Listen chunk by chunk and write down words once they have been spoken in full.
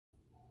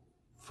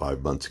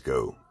5 months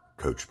ago,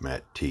 Coach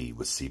Matt T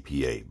with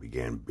CPA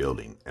began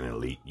building an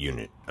elite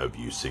unit of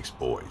U6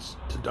 boys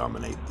to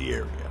dominate the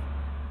area.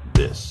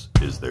 This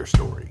is their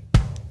story.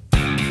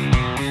 You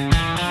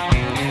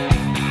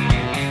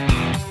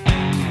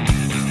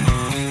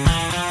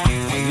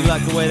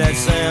like the way that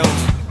sounds?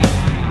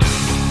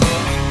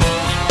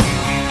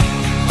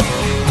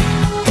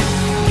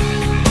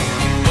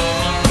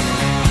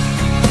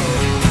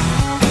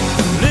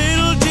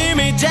 Little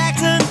Jimmy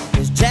Jackson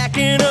is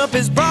jacking up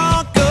his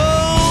Bronco.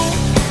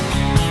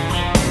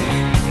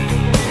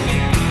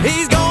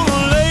 He's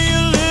gonna lay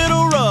a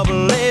little rubber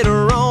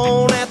later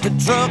on at the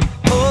truck.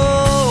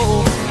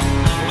 Oh,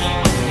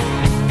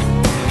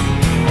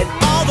 and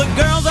all the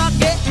girls are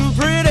getting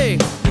pretty,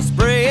 they're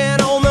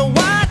spraying on the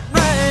white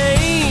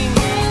rain.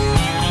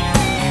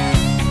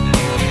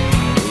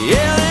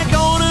 Yeah, they're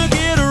gonna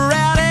get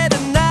rowdy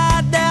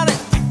tonight down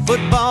at the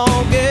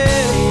football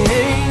game.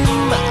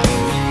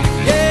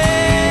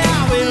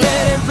 Yeah, we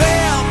let it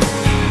rip.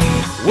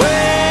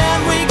 When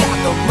we got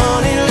the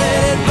money,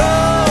 let it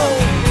roll.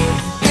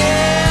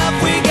 If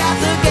we got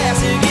the gas,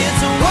 it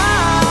gets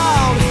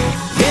wild.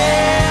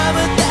 Yeah,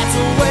 but that's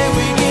the way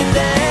we get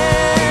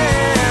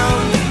down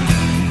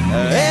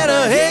at a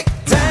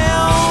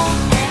Hicktown.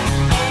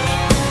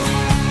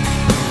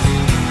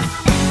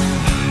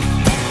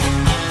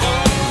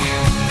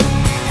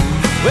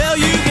 Well,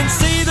 you can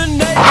see the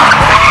neighbor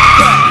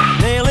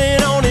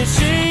nailing on his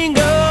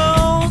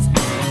shingles,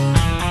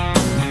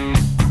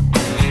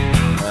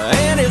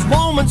 and his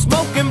woman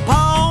smoking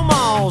Pall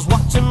Malls,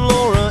 watching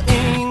Laura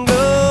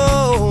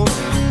Ingalls.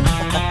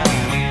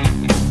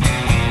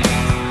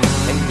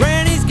 And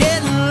Granny's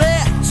getting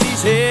lit,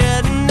 she's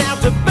heading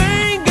out to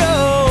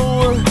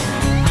bingo.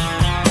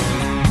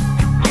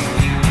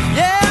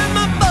 Yeah,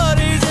 my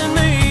buddies and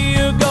me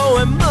are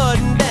going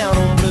mudding down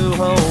on Blue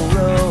Hole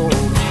Road.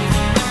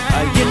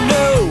 You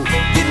know,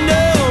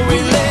 we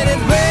let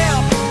it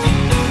rip.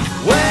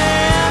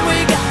 When we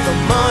got the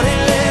money,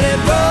 let it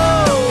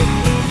roll.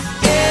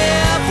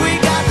 If we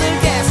got the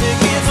gas, it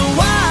gets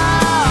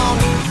wild.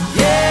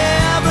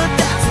 Yeah, but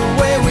that's the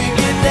way we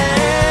get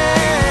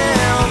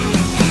down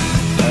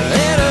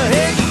at a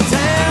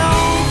Hicktown.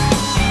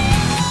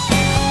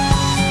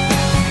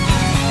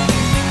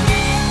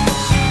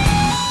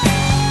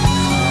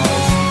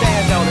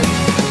 Stand on it.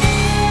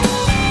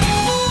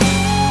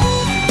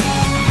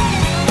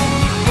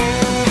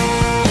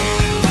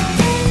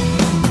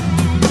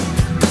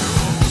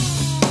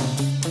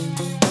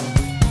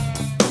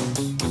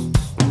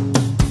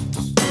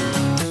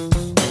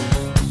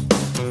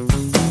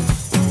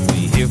 We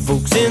hear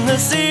folks in the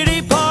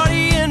city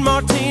party in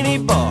martini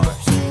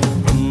bars,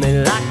 and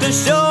they like to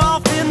show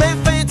off in their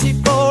fancy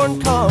foreign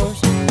cars.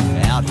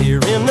 Out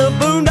here in the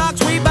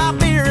boondocks, we buy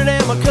beer and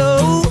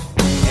Amoco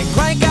and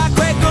crank out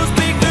Craigco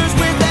speakers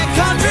with that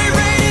country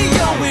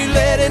radio. We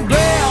let it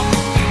rip.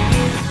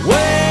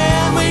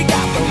 When we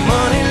got the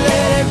money,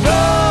 let it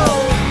roll.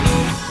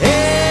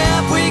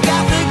 If we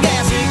got the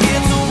gas, it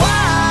gets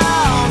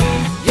wild.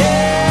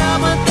 Yeah,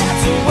 but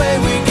that's the way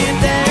we get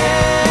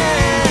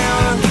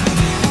down.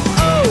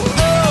 Oh,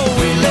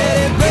 we let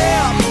it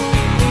rip.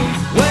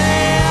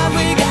 When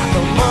we got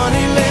the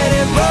money, let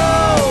it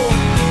roll.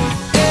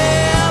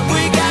 If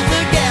we got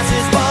the gas,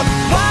 it's buck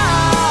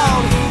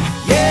wild.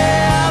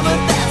 Yeah, but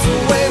that's the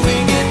way we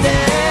get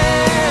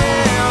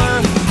down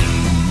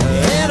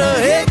in a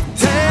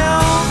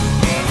Hicktown.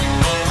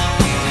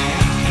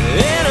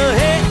 In a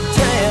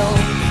Hicktown.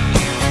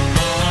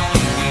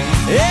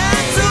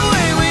 That's the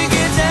way we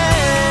get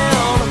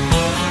down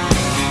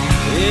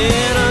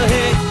in a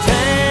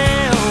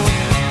Hicktown.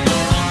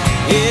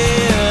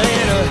 Yeah,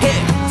 in a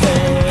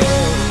Hicktown.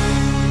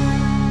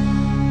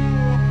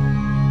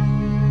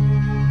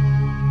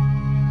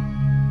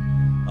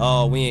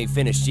 Oh, we ain't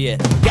finished yet.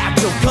 Got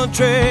your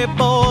country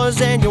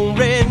boys and your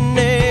red